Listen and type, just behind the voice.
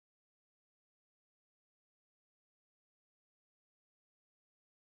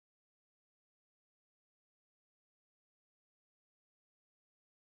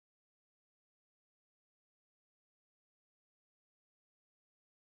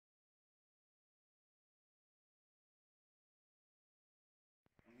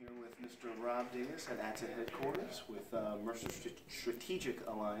with Mr. Rob Dingess at ATSSA headquarters with Mercer Strategic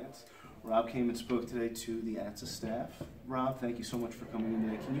Alliance. Rob came and spoke today to the ATSSA staff. Rob, thank you so much for coming in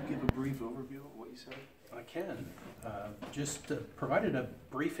today. Can you give a brief overview of what you said? I can. Just provided a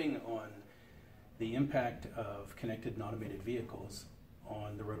briefing on the impact of connected and automated vehicles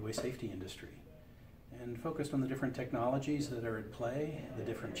on the roadway safety industry, and focused on the different technologies that are at play, the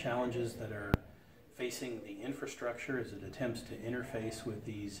different challenges that are facing the infrastructure as it attempts to interface with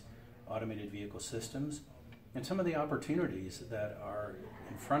these automated vehicle systems, and some of the opportunities that are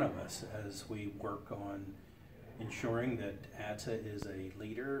in front of us as we work on ensuring that ATSSA is a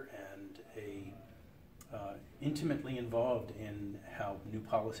leader and intimately involved in how new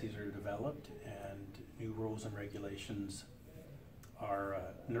policies are developed and new rules and regulations are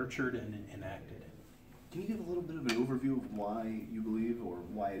nurtured and enacted. Can you give a little bit of an overview of why you believe, or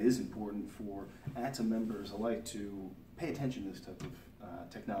why it is important for ATSSA members alike to pay attention to this type of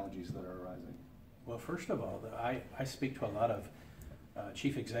technologies that are arising? Well, first of all, I speak to a lot of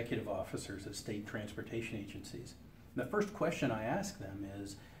chief executive officers at state transportation agencies. The first question I ask them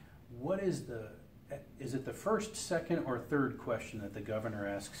is, is it the first, second, or third question that the governor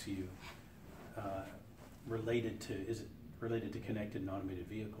asks you is it related to connected and automated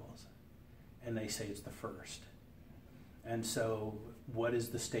vehicles? And they say it's the first. And so what is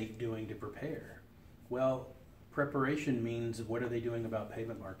the state doing to prepare? Well, preparation means, what are they doing about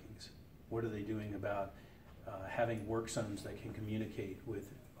pavement markings? What are they doing about having work zones that can communicate with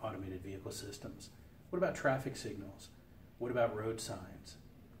automated vehicle systems? What about traffic signals? What about road signs?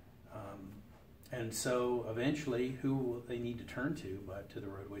 And so eventually, who will they need to turn to but to the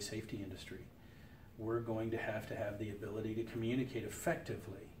roadway safety industry? We're going to have the ability to communicate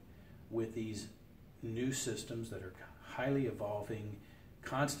effectively with these new systems that are highly evolving,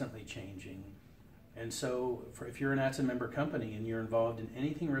 constantly changing. And so if you're an ATSSA member company and you're involved in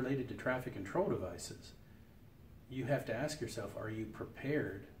anything related to traffic control devices, you have to ask yourself, are you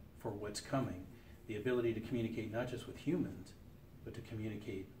prepared for what's coming? The ability to communicate not just with humans, but to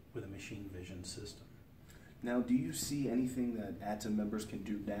communicate with a machine vision system. Now, do you see anything that ATSSA members can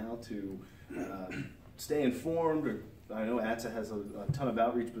do now to stay informed? Or I know ATSSA has a ton of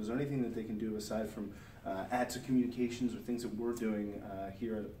outreach, but is there anything that they can do aside from ATSSA communications or things that we're doing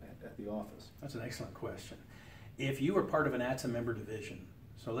here at the office? That's an excellent question. If you are part of an ATSSA member division,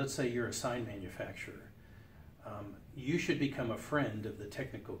 so let's say you're a sign manufacturer, you should become a friend of the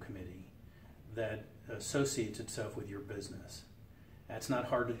technical committee that associates itself with your business. That's not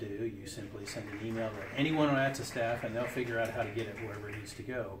hard to do. You simply send an email to anyone on ATSSA staff and they'll figure out how to get it wherever it needs to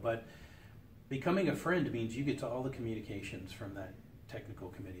go. But becoming a friend means you get to all the communications from that technical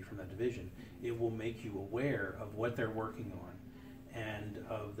committee, from that division. It will make you aware of what they're working on and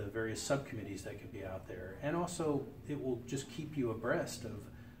of the various subcommittees that could be out there. And also, it will just keep you abreast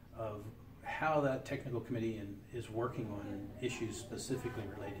of how that technical committee is working on issues specifically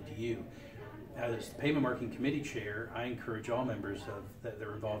related to you. As the pavement marking committee chair, I encourage all members that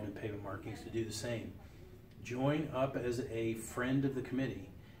are involved in pavement markings to do the same. Join up as a friend of the committee.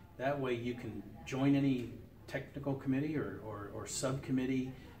 That way you can join any technical committee or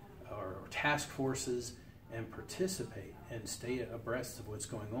subcommittee or task forces and participate and stay abreast of what's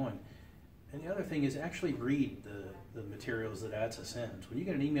going on. And the other thing is actually read the materials that ATSSA sends. When you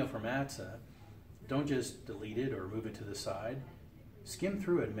get an email from ATSSA, don't just delete it or move it to the side. Skim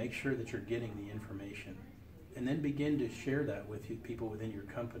through it and make sure that you're getting the information. And then begin to share that with people within your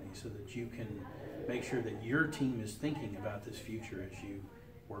company so that you can make sure that your team is thinking about this future as you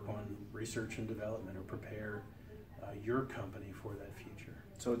work on research and development or prepare your company for that future.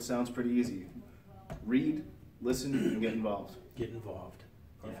 So it sounds pretty easy. Read, listen, and get involved. Get involved.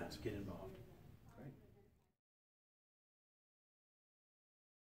 Perfect. Yeah, get involved.